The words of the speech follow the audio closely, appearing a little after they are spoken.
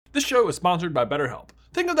This show is sponsored by BetterHelp.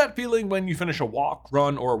 Think of that feeling when you finish a walk,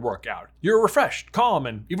 run, or workout. You're refreshed, calm,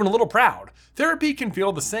 and even a little proud. Therapy can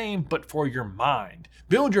feel the same, but for your mind.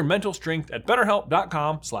 Build your mental strength at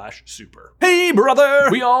betterhelp.com/super. Hey brother!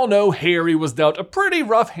 We all know Harry was dealt a pretty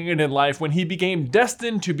rough hand in life when he became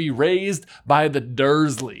destined to be raised by the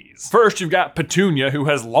Dursleys. First, you've got Petunia, who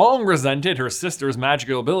has long resented her sister's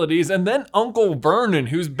magical abilities, and then Uncle Vernon,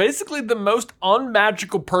 who's basically the most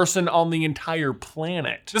unmagical person on the entire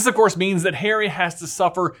planet. This, of course, means that Harry has to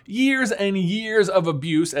suffer years and years of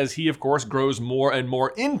abuse as he, of course, grows more and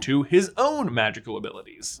more into his own magical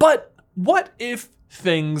abilities. But what if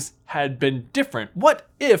things had been different? What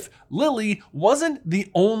if Lily wasn't the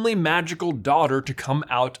only magical daughter to come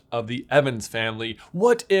out of the Evans family?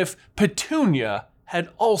 What if Petunia had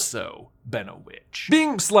also been a witch?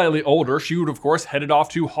 Being slightly older, she would of course headed off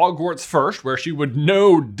to Hogwarts first, where she would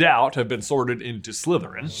no doubt have been sorted into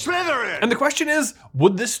Slytherin. And the question is,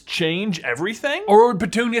 would this change everything? Or would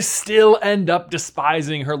Petunia still end up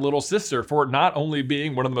despising her little sister for not only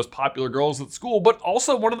being one of the most popular girls at school, but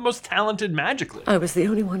also one of the most talented magically? I was the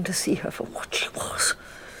only one to see her for what she was.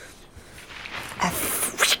 A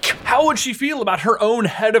freak. How would she feel about her own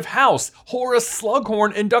head of house, Horace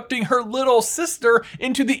Slughorn, inducting her little sister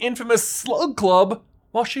into the infamous Slug Club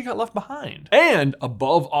while she got left behind? And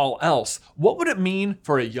above all else, what would it mean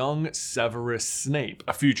for a young Severus Snape,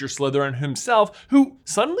 a future Slytherin himself, who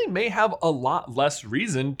suddenly may have a lot less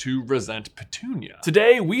reason to resent Petunia?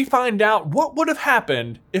 Today, we find out what would have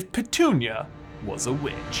happened if Petunia was a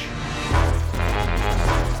witch.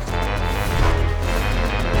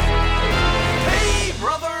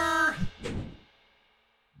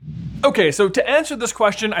 Okay, so to answer this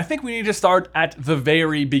question, I think we need to start at the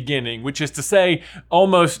very beginning, which is to say,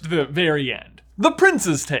 almost the very end. The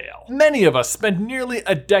Prince's Tale. Many of us spent nearly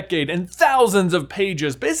a decade and thousands of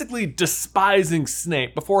pages basically despising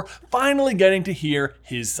Snape before finally getting to hear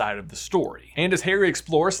his side of the story. And as Harry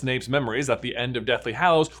explores Snape's memories at the end of Deathly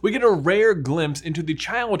Hallows, we get a rare glimpse into the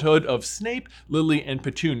childhood of Snape, Lily, and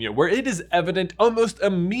Petunia, where it is evident almost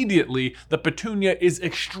immediately that Petunia is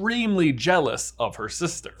extremely jealous of her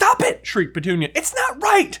sister. "Stop it!" shrieked Petunia. "It's not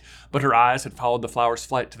right!" But her eyes had followed the flower's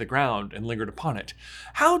flight to the ground and lingered upon it.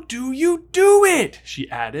 "How do you do it?" she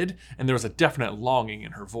added, and there was a definite longing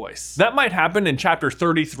in her voice. That might happen in chapter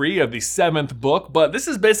 33 of the 7th book, but this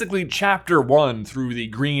is basically chapter 1 through the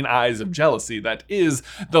green eyes of jealousy that is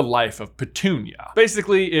the life of Petunia.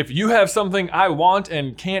 Basically, if you have something I want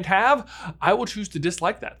and can't have, I will choose to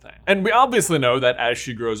dislike that thing. And we obviously know that as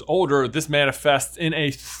she grows older, this manifests in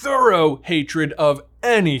a thorough hatred of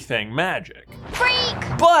anything magic.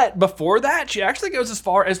 Freak! But before that, she actually goes as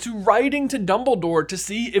far as to writing to Dumbledore to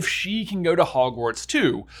see if she can go to Hogwarts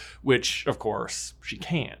too, which, of course, she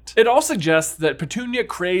can't. It all suggests that Petunia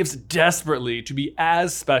craves desperately to be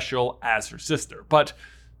as special as her sister, but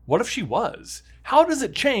what if she was? How does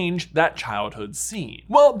it change that childhood scene?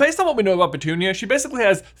 Well, based on what we know about Petunia, she basically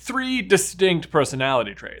has 3 distinct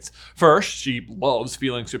personality traits. First, she loves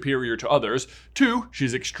feeling superior to others. 2,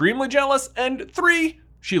 she's extremely jealous. And 3,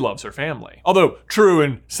 she loves her family. Although true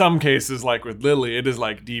in some cases, like with Lily, it is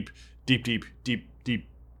like deep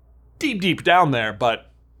down there, but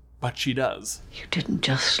she does. You didn't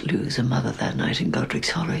just lose a mother that night in Godric's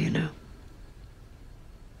Hollow, you know.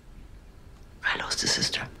 I lost a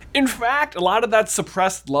sister. In fact, a lot of that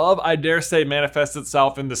suppressed love, I dare say, manifests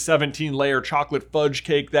itself in the 17-layer chocolate fudge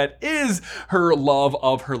cake that is her love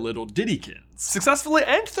of her little Diddykins, successfully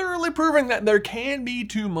and thoroughly proving that there can be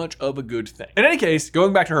too much of a good thing. In any case,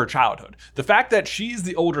 going back to her childhood, the fact that she's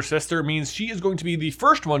the older sister means she is going to be the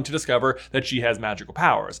first one to discover that she has magical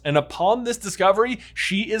powers. And upon this discovery,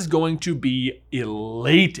 she is going to be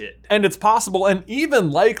elated. And it's possible and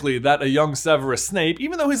even likely that a young Severus Snape,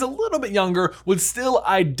 even though he's a little bit younger, would still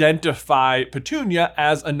identify Petunia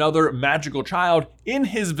as another magical child in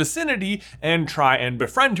his vicinity and try and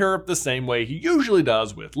befriend her the same way he usually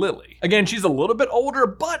does with Lily. Again, she's a little bit older,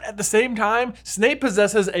 but at the same time, Snape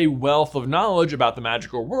possesses a wealth of knowledge about the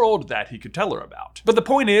magical world that he could tell her about. But the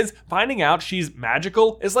point is, finding out she's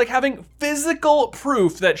magical is like having physical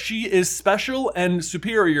proof that she is special and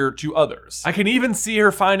superior to others. I can even see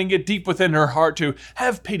her finding it deep within her heart to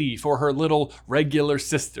have pity for her little regular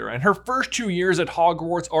sister, and her first 2 years at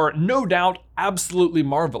Hogwarts are no doubt absolutely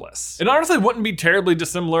marvelous. It honestly wouldn't be terribly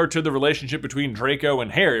dissimilar to the relationship between Draco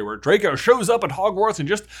and Harry, where Draco shows up at Hogwarts and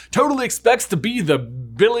just totally expects to be the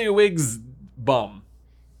Billywig's bum.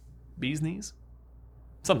 Bee's knees?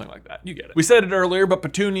 Something like that, you get it. We said it earlier, but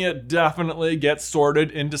Petunia definitely gets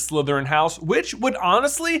sorted into Slytherin House, which would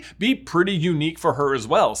honestly be pretty unique for her as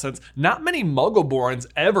well, since not many Muggleborns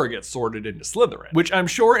ever get sorted into Slytherin, which I'm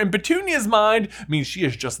sure in Petunia's mind means she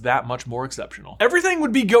is just that much more exceptional. Everything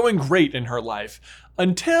would be going great in her life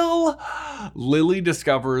until Lily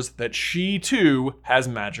discovers that she too has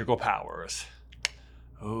magical powers.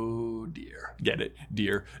 Oh dear. Get it?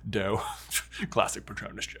 Dear doe. Classic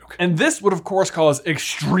Patronus joke. And this would of course cause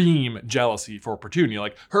extreme jealousy for Petunia.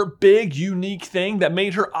 Like, her big unique thing that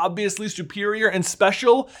made her obviously superior and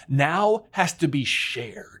special now has to be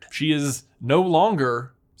shared. She is no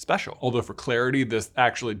longer special. Although for clarity, this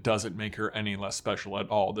actually doesn't make her any less special at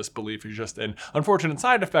all. This belief is just an unfortunate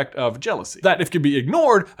side effect of jealousy that, if can be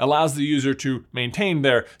ignored, allows the user to maintain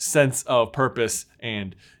their sense of purpose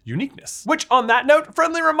and uniqueness. Which, on that note,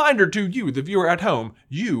 friendly reminder to you, the viewer at home,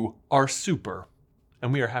 you are super.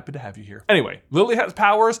 And we are happy to have you here. Anyway, Lily has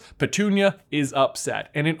powers, Petunia is upset,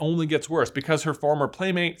 and it only gets worse because her former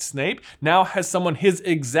playmate, Snape, now has someone his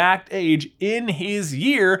exact age in his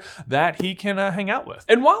year that he can hang out with.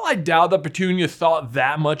 And while I doubt that Petunia thought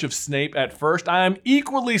that much of Snape at first, I am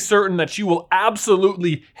equally certain that she will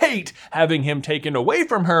absolutely hate having him taken away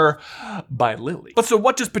from her by Lily. But so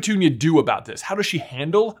what does Petunia do about this? How does she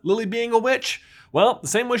handle Lily being a witch? Well, the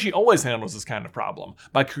same way she always handles this kind of problem,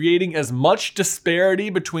 by creating as much disparity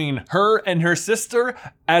between her and her sister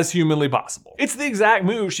as humanly possible. It's the exact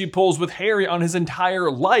move she pulls with Harry on his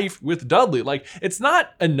entire life with Dudley. Like, it's not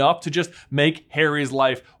enough to just make Harry's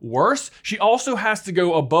life worse. She also has to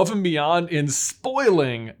go above and beyond in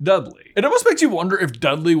spoiling Dudley. It almost makes you wonder if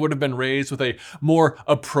Dudley would have been raised with a more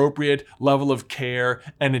appropriate level of care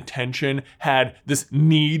and attention had this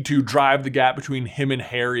need to drive the gap between him and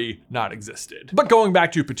Harry not existed. But going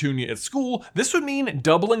back to Petunia at school, this would mean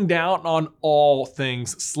doubling down on all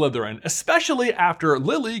things Slytherin, especially after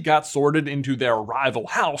Lily got sorted into their rival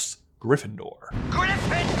house, Gryffindor.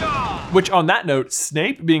 Gryffindor! Which, on that note,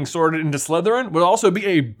 Snape being sorted into Slytherin would also be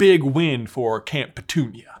a big win for Camp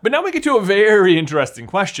Petunia. But now we get to a very interesting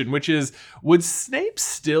question, which is, would Snape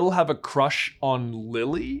still have a crush on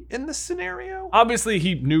Lily in this scenario? Obviously,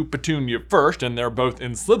 he knew Petunia first, and they're both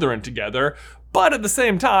in Slytherin together, but at the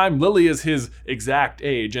same time, Lily is his exact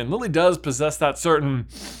age, and Lily does possess that certain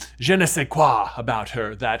je ne sais quoi about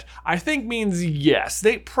her that I think means yes,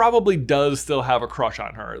 Snape probably does still have a crush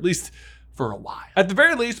on her, at least for a while. At the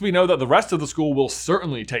very least, we know that the rest of the school will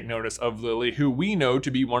certainly take notice of Lily, who we know to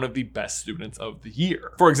be one of the best students of the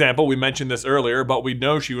year. For example, we mentioned this earlier, but we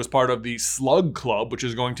know she was part of the Slug Club, which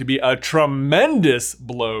is going to be a tremendous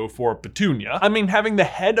blow for Petunia. I mean, having the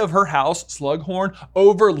head of her house, Slughorn,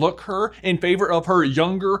 overlook her in favor of her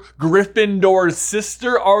younger Gryffindor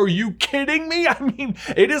sister, are you kidding me? I mean,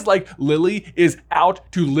 it is like Lily is out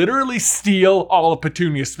to literally steal all of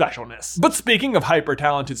Petunia's specialness. But speaking of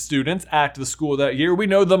hyper-talented students at the school that year, we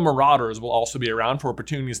know the Marauders will also be around for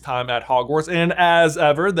Petunia's time at Hogwarts, and as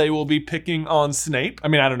ever, they will be picking on Snape. I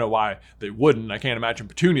mean, I don't know why they wouldn't. I can't imagine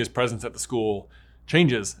Petunia's presence at the school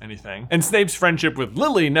changes anything. And Snape's friendship with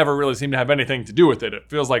Lily never really seemed to have anything to do with it. It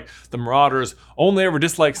feels like the Marauders only ever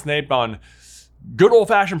disliked Snape on good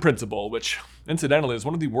old-fashioned principle, which incidentally is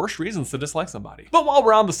one of the worst reasons to dislike somebody. But while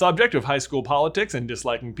we're on the subject of high school politics and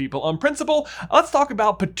disliking people on principle, let's talk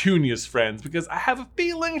about Petunia's friends, because I have a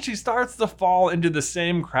feeling she starts to fall into the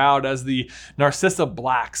same crowd as the Narcissa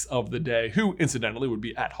Blacks of the day, who incidentally would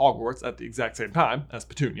be at Hogwarts at the exact same time as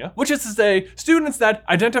Petunia, which is to say, students that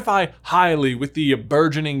identify highly with the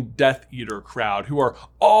burgeoning Death Eater crowd, who are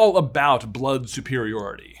all about blood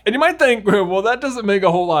superiority. And you might think, well, that doesn't make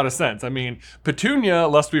a whole lot of sense. I mean, Petunia,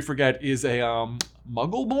 lest we forget, is a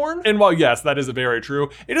Muggleborn? And while yes, that is very true,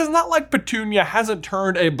 it is not like Petunia hasn't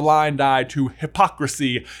turned a blind eye to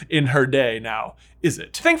hypocrisy in her day now, is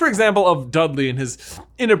it? Think, for example, of Dudley and his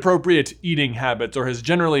inappropriate eating habits or his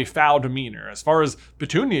generally foul demeanor. As far as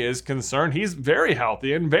Petunia is concerned, he's very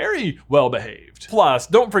healthy and very well behaved. Plus,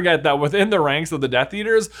 don't forget that within the ranks of the Death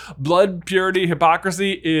Eaters, blood purity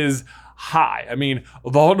hypocrisy is high. I mean,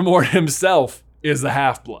 Voldemort himself is the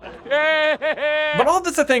half-blood. But all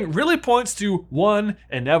this, I think, really points to one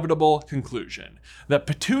inevitable conclusion, that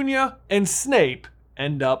Petunia and Snape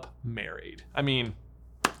end up married. I mean,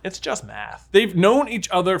 It's just math. They've known each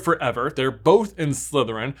other forever. They're both in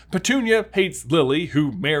Slytherin. Petunia hates Lily,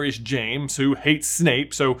 who marries James, who hates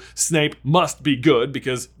Snape, so Snape must be good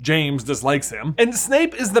because James dislikes him. And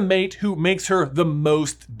Snape is the mate who makes her the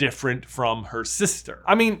most different from her sister.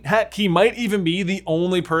 I mean, heck, he might even be the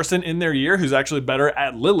only person in their year who's actually better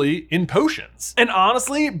at Lily in potions. And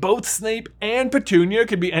honestly, both Snape and Petunia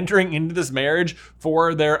could be entering into this marriage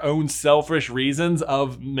for their own selfish reasons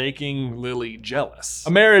of making Lily jealous.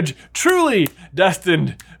 A marriage truly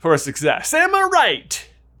destined for success. Am I right?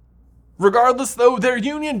 Regardless, though, their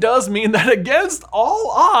union does mean that against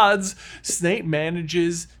all odds, Snape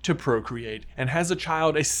manages to procreate and has a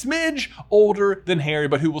child a smidge older than Harry,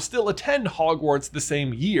 but who will still attend Hogwarts the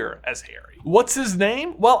same year as Harry. What's his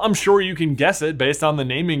name? Well, I'm sure you can guess it based on the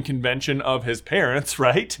naming convention of his parents,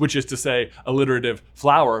 right? Which is to say, alliterative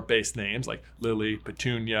flower-based names like Lily,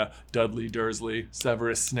 Petunia, Dudley Dursley,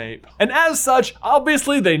 Severus Snape. And as such,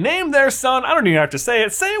 obviously they named their son, I don't even have to say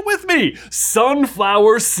it with me,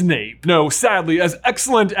 Sunflower Snape. No, sadly, as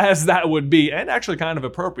excellent as that would be, and actually kind of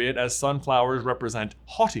appropriate as sunflowers represent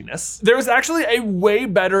haughtiness, there is actually a way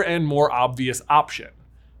better and more obvious option.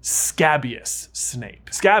 Scabious Snape.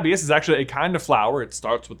 Scabious is actually a kind of flower. It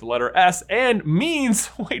starts with the letter S and means,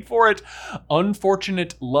 wait for it,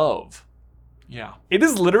 unfortunate love. Yeah. It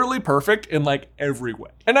is literally perfect in like every way.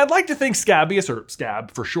 And I'd like to think Scabious, or Scab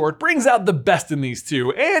for short, brings out the best in these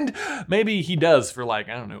two, and maybe he does for like,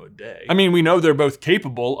 I don't know, a day. I mean, we know they're both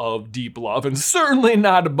capable of deep love and certainly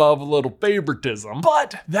not above a little favoritism,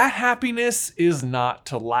 but that happiness is not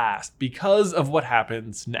to last because of what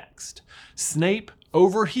happens next. Snape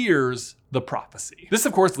overhears the prophecy. This,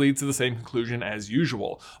 of course, leads to the same conclusion as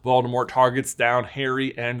usual. Voldemort targets down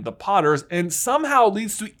Harry and the Potters and somehow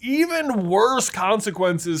leads to even worse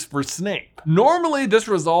consequences for Snape. Normally, this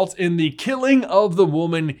results in the killing of the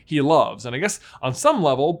woman he loves, and I guess on some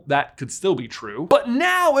level that could still be true. But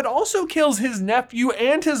now it also kills his nephew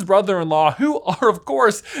and his brother-in-law, who are, of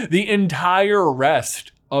course, the entire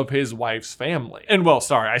rest of his wife's family. And well,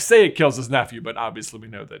 sorry, I say it kills his nephew, but obviously we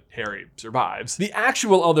know that Harry survives. The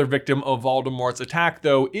actual other victim of Voldemort's attack,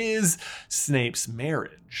 though, is Snape's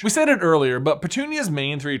marriage. We said it earlier, but Petunia's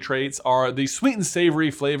main three traits are the sweet and savory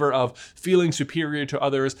flavor of feeling superior to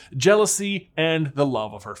others, jealousy, and the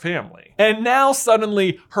love of her family. And now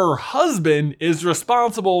suddenly her husband is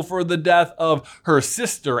responsible for the death of her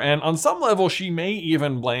sister, and on some level she may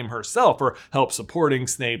even blame herself for help supporting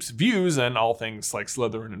Snape's views and all things like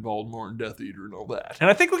Slytherin and Voldemort and Death Eater and all that. And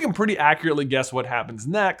I think we can pretty accurately guess what happens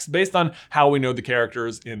next based on how we know the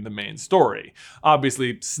characters in the main story.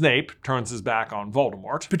 Obviously, Snape turns his back on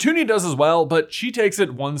Voldemort. Petunia does as well, but she takes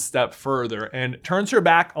it one step further and turns her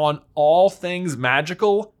back on all things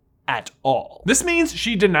magical at all. This means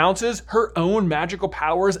she denounces her own magical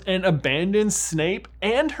powers and abandons Snape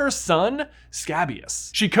and her son,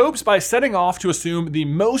 Scabious. She copes by setting off to assume the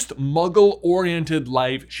most Muggle-oriented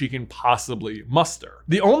life she can possibly muster.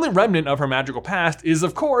 The only remnant of her magical past is,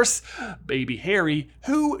 of course, baby Harry,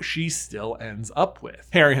 who she still ends up with.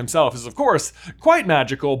 Harry himself is, of course, quite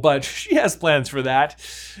magical, but she has plans for that.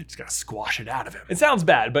 Just gotta squash it out of him. It sounds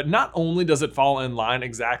bad, but not only does it fall in line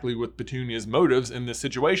exactly with Petunia's motives in this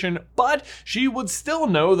situation, but she would still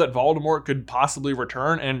know that Voldemort could possibly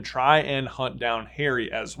return and try and hunt down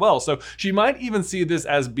Harry as well. So she might even see this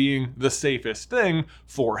as being the safest thing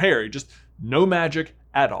for Harry. Just no magic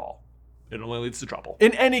at all. It only leads to trouble.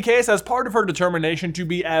 In any case, as part of her determination to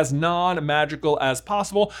be as non-magical as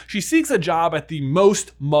possible, she seeks a job at the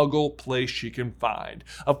most Muggle place she can find.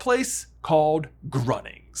 A place called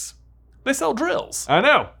Grunnings. They sell drills. I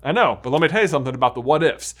know, but let me tell you something about the what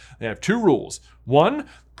ifs. They have two rules. One,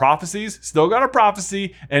 prophecies still got a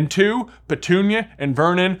prophecy, and two, Petunia and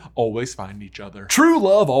Vernon always find each other. True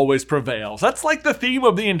love always prevails. That's like the theme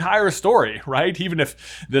of the entire story, right? Even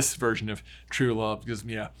if this version of true love gives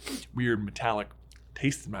me a weird metallic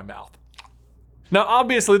taste in my mouth. Now,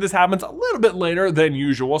 obviously, this happens a little bit later than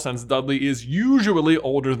usual, since Dudley is usually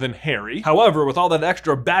older than Harry. However, with all that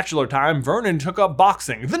extra bachelor time, Vernon took up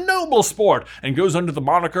boxing, the noble sport, and goes under the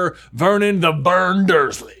moniker Vernon the Burn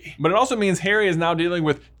Dursley. But it also means Harry is now dealing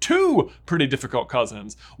with two pretty difficult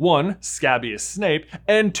cousins. One, Scabious Snape,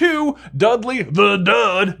 and two, Dudley the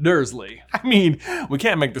Dud Dursley. I mean, we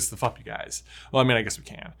can't make this stuff up, you guys. Well, I mean, I guess we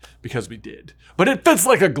can, because we did. But it fits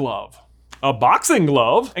like a glove. A boxing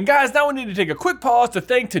glove. And guys, now we need to take a quick pause to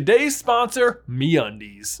thank today's sponsor,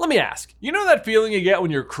 MeUndies. Let me ask, you know that feeling you get when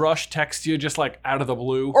your crush texts you just like out of the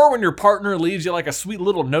blue? Or when your partner leaves you like a sweet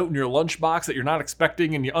little note in your lunchbox that you're not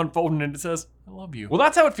expecting and you unfold it and it says, I love you. Well,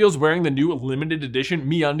 that's how it feels wearing the new limited edition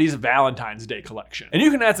MeUndies Valentine's Day collection. And you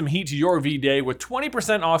can add some heat to your V-Day with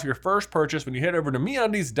 20% off your first purchase when you head over to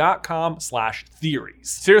MeUndies.com/theories.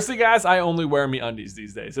 Seriously, guys, I only wear MeUndies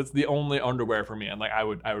these days. It's the only underwear for me. And like, I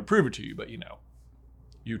would prove it to you, but you know,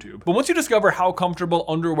 YouTube. But once you discover how comfortable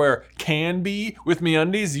underwear can be with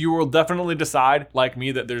MeUndies, you will definitely decide, like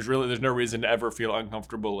me, that there's no reason to ever feel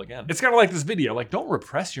uncomfortable again. It's kind of like this video, like, don't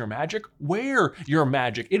repress your magic, wear your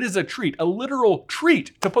magic. It is a treat, a literal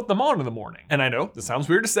treat to put them on in the morning. And I know this sounds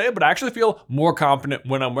weird to say, but I actually feel more confident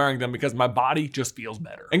when I'm wearing them because my body just feels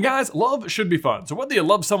better. And guys, love should be fun. So whether you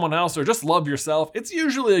love someone else or just love yourself, it's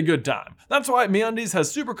usually a good time. That's why MeUndies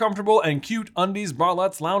has super comfortable and cute undies,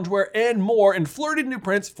 bralettes, loungewear, and more in flirty new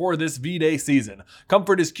prints for this V-Day season.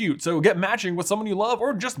 Comfort is cute, so get matching with someone you love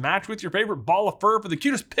or just match with your favorite ball of fur for the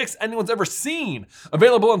cutest pics anyone's ever seen.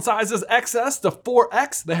 Available in sizes XS to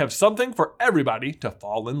 4X, they have something for everybody to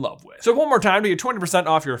fall in love with. So one more time, to get 20%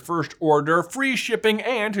 off your first order, free shipping,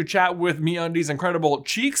 and to chat with MeUndies' incredible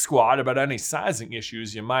Cheek Squad about any sizing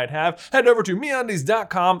issues you might have, head over to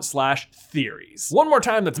MeUndies.com/theories. One more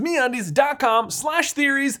time, that's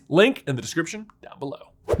MeUndies.com/theories, link in the description down below.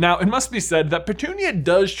 Now, it must be said that Petunia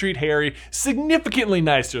does treat Harry significantly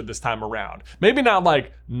nicer this time around. Maybe not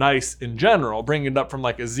like nice in general, bringing it up from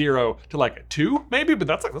like a 0 to like a 2, maybe, but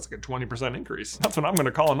that's like a 20% increase. That's what I'm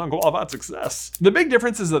gonna call an Uncle Alvat success. The big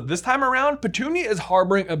difference is that this time around, Petunia is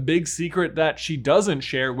harboring a big secret that she doesn't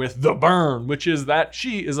share with the Burn, which is that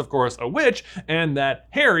she is of course a witch and that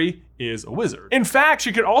Harry is a wizard. In fact,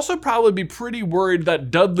 she could also probably be pretty worried that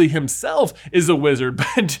Dudley himself is a wizard,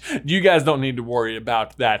 but you guys don't need to worry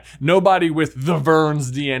about that. Nobody with the Vern's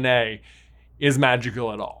DNA is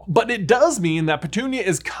magical at all. But it does mean that Petunia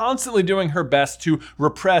is constantly doing her best to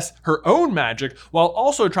repress her own magic while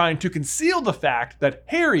also trying to conceal the fact that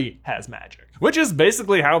Harry has magic. Which is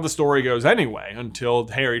basically how the story goes anyway, until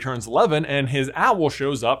Harry turns 11 and his owl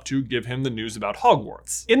shows up to give him the news about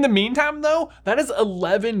Hogwarts. In the meantime though, that is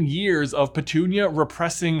 11 years of Petunia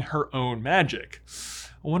repressing her own magic.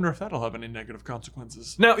 I wonder if that'll have any negative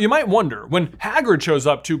consequences. Now, you might wonder, when Hagrid shows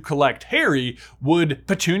up to collect Harry, would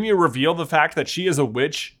Petunia reveal the fact that she is a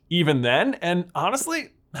witch even then? And honestly,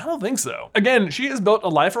 I don't think so. Again, she has built a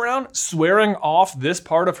life around swearing off this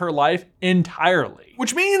part of her life entirely.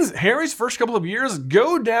 Which means Harry's first couple of years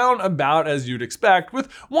go down about as you'd expect,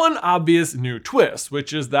 with one obvious new twist,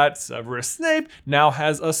 which is that Severus Snape now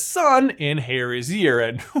has a son in Harry's year.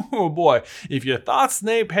 And oh boy, if you thought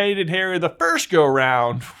Snape hated Harry the first go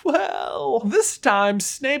round, well, this time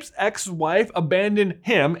Snape's ex-wife abandoned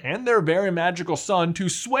him and their very magical son to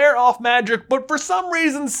swear off magic, but for some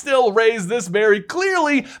reason still raised this very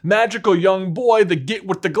clearly magical young boy, the git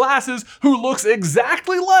with the glasses, who looks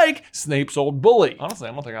exactly like Snape's old bully. Honestly,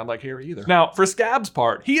 I don't think I'd like Harry either. Now, for Scab's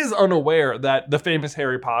part, he is unaware that the famous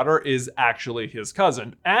Harry Potter is actually his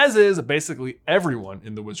cousin, as is basically everyone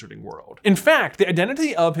in the wizarding world. In fact, the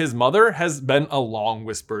identity of his mother has been a long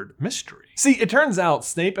whispered mystery. See, it turns out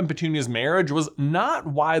Snape and Petunia's marriage was not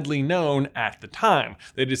widely known at the time.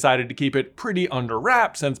 They decided to keep it pretty under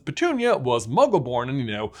wraps since Petunia was Muggle-born and, you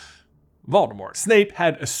know, Voldemort. Snape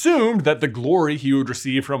had assumed that the glory he would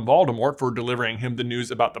receive from Voldemort for delivering him the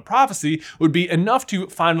news about the prophecy would be enough to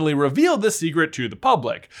finally reveal this secret to the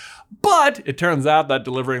public. But it turns out that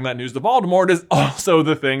delivering that news to Voldemort is also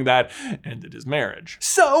the thing that ended his marriage.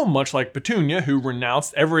 So, much like Petunia, who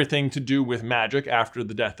renounced everything to do with magic after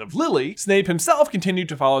the death of Lily, Snape himself continued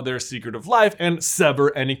to follow their secretive life and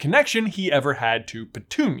sever any connection he ever had to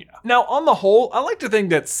Petunia. Now, on the whole, I like to think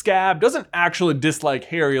that Scab doesn't actually dislike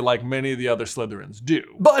Harry like many of the other Slytherins do.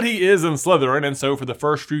 But he is in Slytherin, and so for the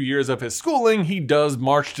first few years of his schooling, he does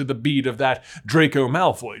march to the beat of that Draco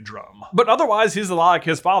Malfoy drum. But otherwise, he's a lot like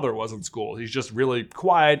his father was in school. He's just really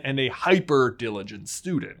quiet and a hyper diligent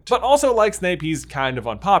student. But also like Snape, he's kind of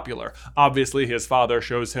unpopular. Obviously, his father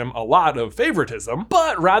shows him a lot of favoritism,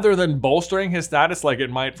 but rather than bolstering his status like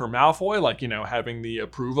it might for Malfoy, like, you know, having the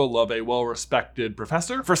approval of a well-respected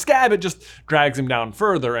professor, for Scab, it just drags him down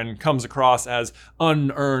further and comes across as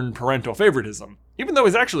unearned parental favoritism, even though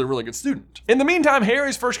he's actually a really good student. In the meantime,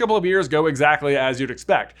 Harry's first couple of years go exactly as you'd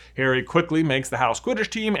expect. Harry quickly makes the house Quidditch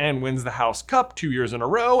team and wins the House Cup 2 years in a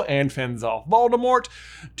row and fends off Voldemort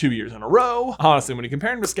 2 years in a row. Honestly, when you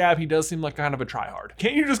compare him to Scab, he does seem like kind of a tryhard.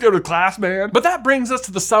 Can't you just go to class, man? But that brings us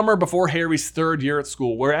to the summer before Harry's 3rd year at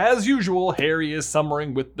school, where as usual, Harry is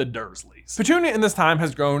summering with the Dursleys. Petunia in this time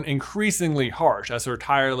has grown increasingly harsh as her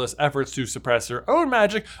tireless efforts to suppress her own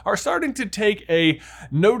magic are starting to take a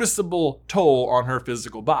noticeable toll on her her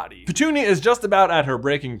physical body. Petunia is just about at her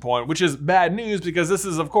breaking point, which is bad news because this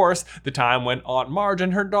is, of course, the time when Aunt Marge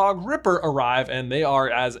and her dog Ripper arrive, and they are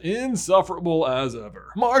as insufferable as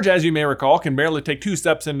ever. Marge, as you may recall, can barely take 2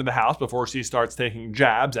 steps into the house before she starts taking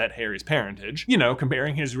jabs at Harry's parentage. You know,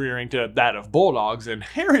 comparing his rearing to that of bulldogs, and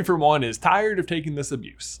Harry, for one, is tired of taking this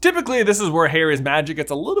abuse. Typically, this is where Harry's magic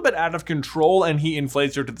gets a little bit out of control and he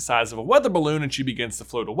inflates her to the size of a weather balloon and she begins to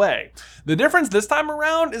float away. The difference this time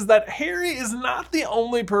around is that Harry is not the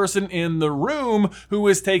only person in the room who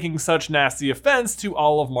is taking such nasty offense to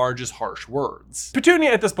all of Marge's harsh words.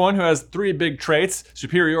 Petunia at this point, who has 3 big traits: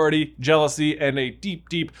 superiority, jealousy, and a deep,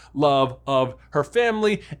 deep love of her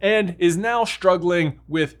family, and is now struggling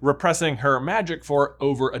with repressing her magic for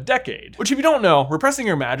over a decade. Which, if you don't know, repressing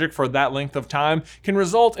your magic for that length of time can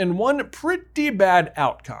result in one pretty bad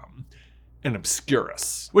outcome: an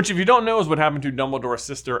Obscurus. Which, if you don't know, is what happened to Dumbledore's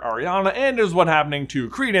sister Ariana and is what happening to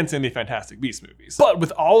Credence in the Fantastic Beasts movies. But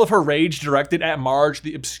with all of her rage directed at Marge,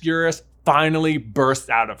 the Obscurus finally bursts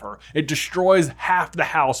out of her. It destroys half the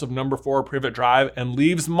house of number 4 Privet Drive and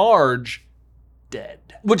leaves Marge dead.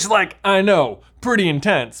 Which, like, I know, pretty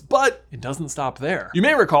intense, but it doesn't stop there. You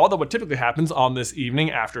may recall that what typically happens on this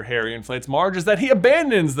evening after Harry inflates Marge is that he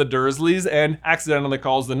abandons the Dursleys and accidentally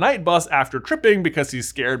calls the night bus after tripping because he's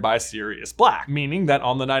scared by Sirius Black, meaning that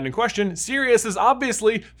on the night in question, Sirius is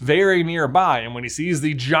obviously very nearby, and when he sees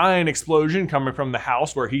the giant explosion coming from the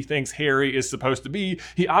house where he thinks Harry is supposed to be,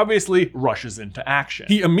 he obviously rushes into action.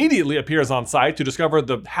 He immediately appears on site to discover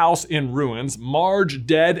the house in ruins, Marge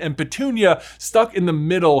dead, and Petunia stuck in the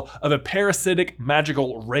middle of a parasitic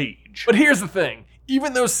magical rage. But here's the thing.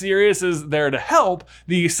 Even though Sirius is there to help,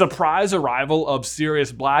 the surprise arrival of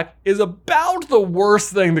Sirius Black is about the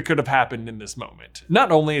worst thing that could have happened in this moment.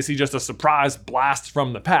 Not only is he just a surprise blast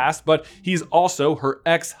from the past, but he's also her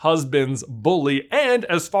ex-husband's bully, and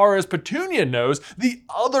as far as Petunia knows, the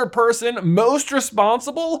other person most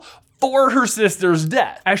responsible for her sister's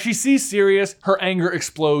death. As she sees Sirius, her anger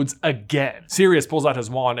explodes again. Sirius pulls out his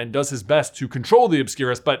wand and does his best to control the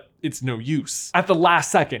Obscurus, but it's no use. At the last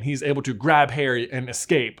second, he's able to grab Harry and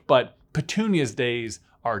escape, but Petunia's days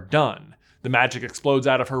are done. The magic explodes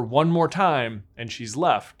out of her one more time, and she's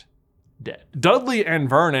left dead. Dudley and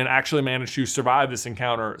Vernon actually manage to survive this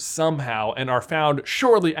encounter somehow and are found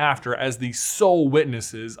shortly after as the sole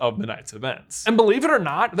witnesses of the night's events. And believe it or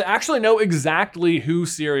not, they actually know exactly who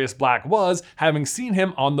Sirius Black was, having seen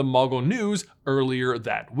him on the Muggle News earlier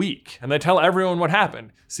that week. And they tell everyone what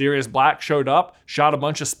happened. Sirius Black showed up, shot a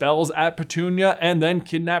bunch of spells at Petunia, and then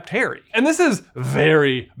kidnapped Harry. And this is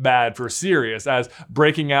very bad for Sirius, as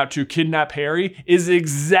breaking out to kidnap Harry is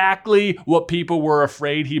exactly what people were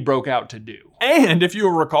afraid he broke out to do. And if you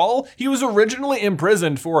recall, he was originally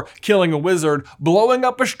imprisoned for killing a wizard, blowing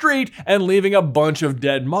up a street, and leaving a bunch of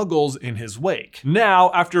dead muggles in his wake.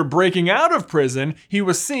 Now, after breaking out of prison, he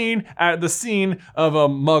was seen at the scene of a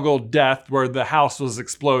muggle death where the house was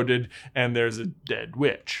exploded and there's a dead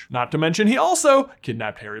witch. Not to mention, he also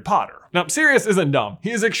kidnapped Harry Potter. Now, Sirius isn't dumb.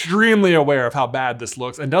 He is extremely aware of how bad this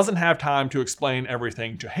looks and doesn't have time to explain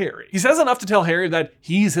everything to Harry. He says enough to tell Harry that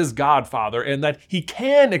he's his godfather and that he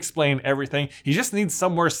can explain everything. He just needs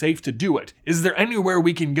somewhere safe to do it. Is there anywhere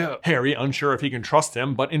we can go? Harry, unsure if he can trust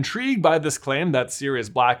him, but intrigued by this claim that Sirius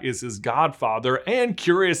Black is his godfather and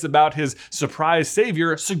curious about his surprise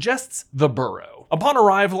savior, suggests the Burrow. Upon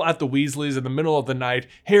arrival at the Weasleys in the middle of the night,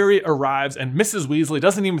 Harry arrives and Mrs. Weasley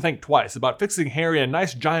doesn't even think twice about fixing Harry a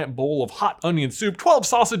nice giant bowl of hot onion soup, 12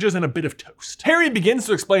 sausages, and a bit of toast. Harry begins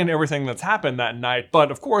to explain everything that's happened that night,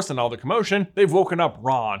 but of course, in all the commotion, they've woken up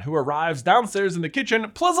Ron, who arrives downstairs in the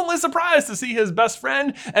kitchen, pleasantly surprised to see his best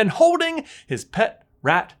friend and holding his pet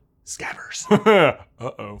rat, Scabbers.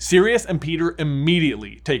 Uh-oh. Sirius and Peter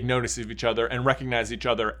immediately take notice of each other and recognize each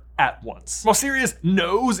other at once. While Sirius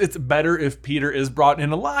knows it's better if Peter is brought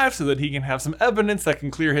in alive so that he can have some evidence that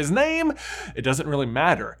can clear his name, it doesn't really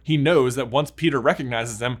matter. He knows that once Peter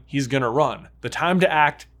recognizes him, he's gonna run. The time to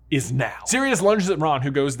act is now. Sirius lunges at Ron,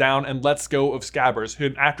 who goes down and lets go of Scabbers,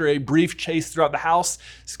 who after a brief chase throughout the house,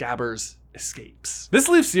 Scabbers escapes. This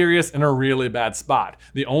leaves Sirius in a really bad spot.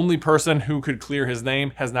 The only person who could clear his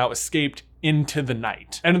name has now escaped into the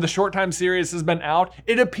night. And in the short time Sirius has been out,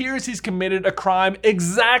 it appears he's committed a crime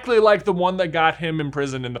exactly like the one that got him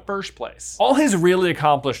imprisoned in the first place. All he's really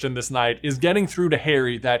accomplished in this night is getting through to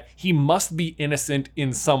Harry that he must be innocent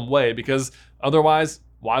in some way, because otherwise,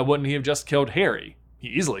 why wouldn't he have just killed Harry? He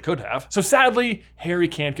easily could have. So sadly, Harry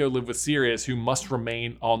can't go live with Sirius, who must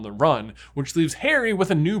remain on the run, which leaves Harry with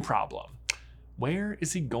a new problem. Where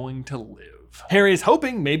is he going to live? live. Harry's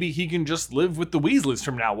hoping maybe he can just live with the Weasleys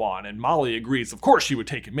from now on, and Molly agrees of course she would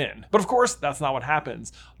take him in. But of course, that's not what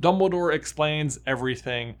happens. Dumbledore explains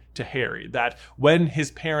everything to Harry, that when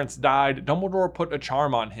his parents died, Dumbledore put a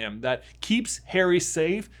charm on him that keeps Harry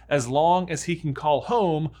safe as long as he can call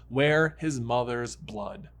home where his mother's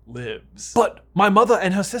blood lives. But my mother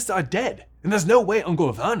and her sister are dead, and there's no way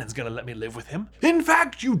Uncle Vernon's gonna let me live with him. In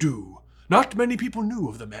fact, you do. Not many people knew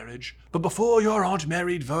of the marriage, but before your aunt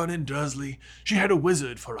married Vernon Dursley, she had a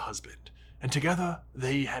wizard for a husband, and together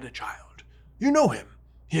they had a child. You know him.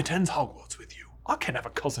 He attends Hogwarts with you. I can't have a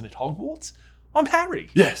cousin at Hogwarts. I'm Harry.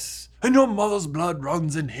 Yes, and your mother's blood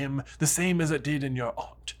runs in him the same as it did in your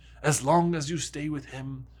aunt. As long as you stay with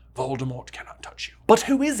him, Voldemort cannot touch you. But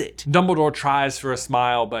who is it? Dumbledore tries for a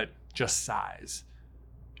smile, but just sighs.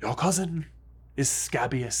 Your cousin is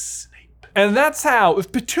Scabious Snape. And that's how,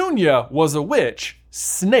 if Petunia was a witch,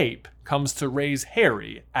 Snape comes to raise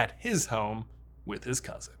Harry at his home with his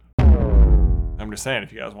cousin. I'm just saying,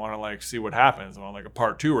 if you guys want to see what happens on a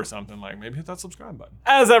part 2 or something, maybe hit that subscribe button.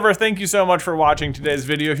 As ever, thank you so much for watching today's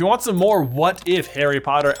video. If you want some more What If Harry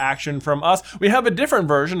Potter action from us, we have a different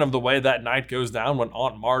version of the way that night goes down when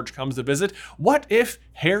Aunt Marge comes to visit. What if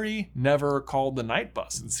Harry never called the night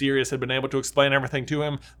bus and Sirius had been able to explain everything to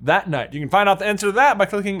him that night? You can find out the answer to that by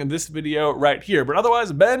clicking this video right here. But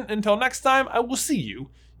otherwise, Ben, until next time, I will see you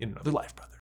in another life, brother.